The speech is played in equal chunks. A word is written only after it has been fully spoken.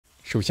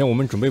首先，我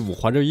们准备五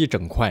花肉一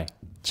整块，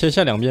切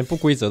下两边不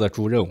规则的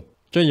猪肉，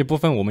这一部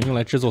分我们用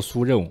来制作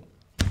酥肉。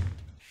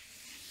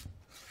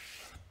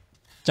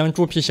将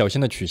猪皮小心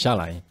的取下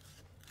来，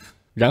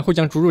然后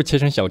将猪肉切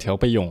成小条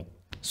备用。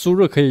酥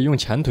肉可以用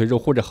前腿肉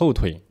或者后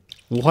腿。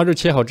五花肉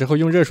切好之后，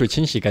用热水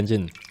清洗干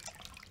净。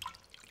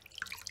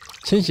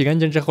清洗干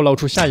净之后，捞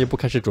出。下一步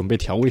开始准备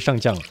调味上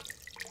酱。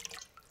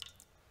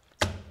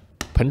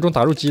盆中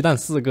打入鸡蛋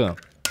4个，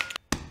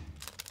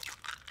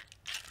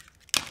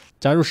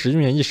加入食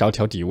用盐1勺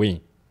调底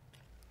味，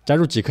加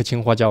入几颗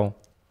青花椒，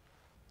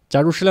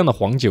加入适量的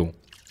黄酒。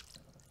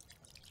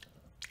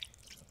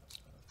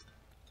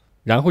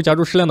然后加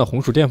入适量的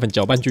红薯淀粉，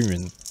搅拌均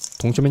匀。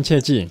同学们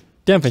切记，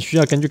淀粉需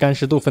要根据干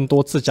湿度分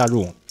多次加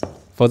入，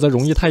否则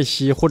容易太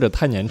稀或者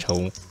太粘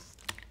稠。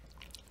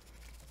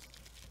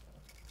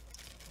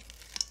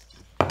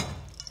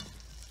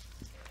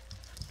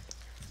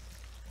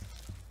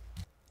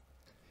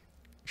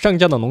上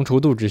酱的浓稠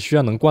度只需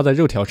要能挂在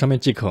肉条上面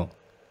即可。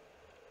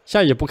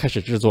下一步开始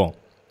制作。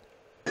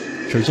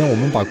首先，我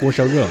们把锅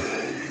烧热，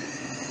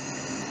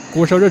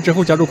锅烧热之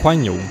后加入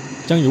宽油，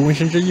将油温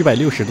升至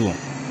160度。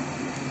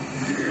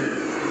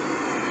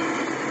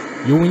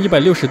油温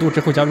160度之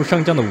后，加入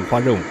上酱的五花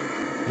肉，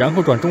然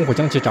后转中火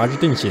将其炸至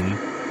定型。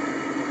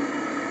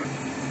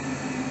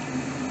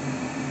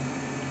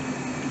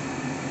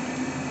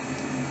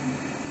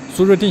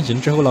酥肉定型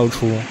之后捞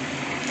出，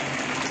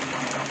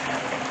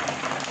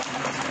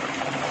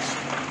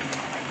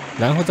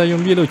然后再用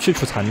蜜漏去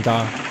除残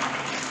渣，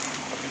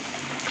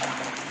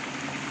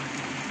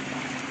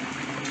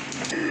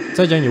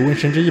再将油温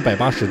升至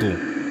180度。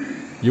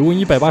油温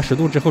180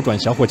度之后，转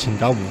小火清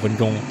炸5分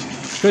钟。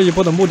这一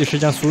步的目的是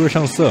将酥肉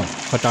上色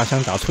和炸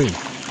香炸脆。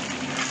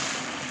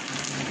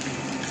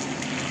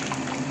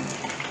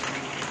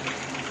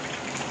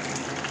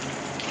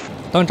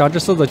当炸至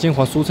色泽金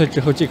黄酥脆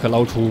之后，即可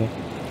捞出。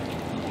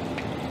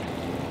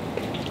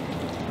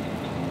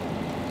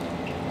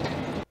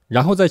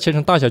然后再切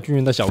成大小均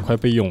匀的小块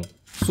备用。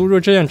酥肉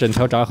这样整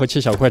条炸和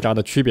切小块炸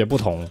的区别不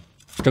同，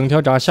整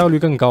条炸效率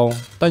更高，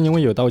但因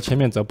为有刀切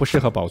面则不适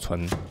合保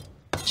存。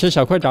切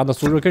小块炸的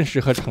酥肉更适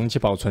合长期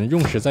保存，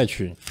用时再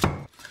取。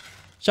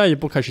下一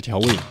步开始调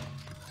味，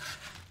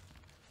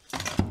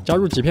加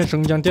入几片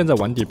生姜垫在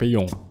碗底备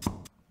用，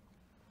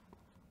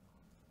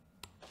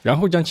然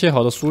后将切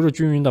好的酥肉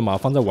均匀的码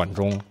放在碗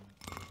中，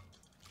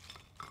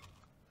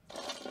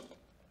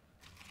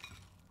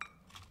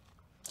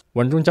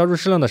碗中加入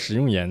适量的食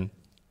用盐，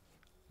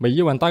每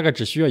一碗大概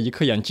只需要1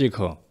克盐即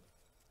可，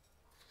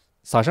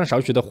撒上少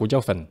许的胡椒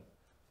粉，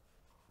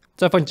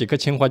再放几颗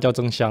青花椒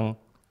增香，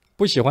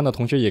不喜欢的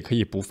同学也可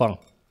以不放。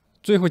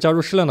最后加入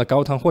适量的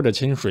高汤或者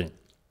清水。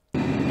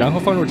然后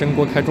放入蒸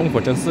锅，开中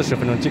火蒸40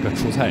分钟即可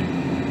出菜。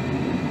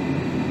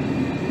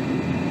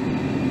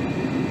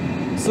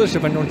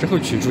40分钟之后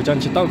取出，将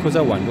其倒扣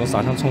在碗中，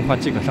撒上葱花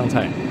即可上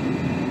菜。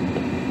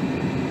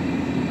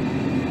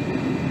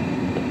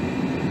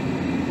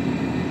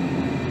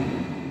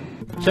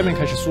下面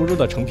开始酥肉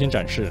的成品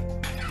展示。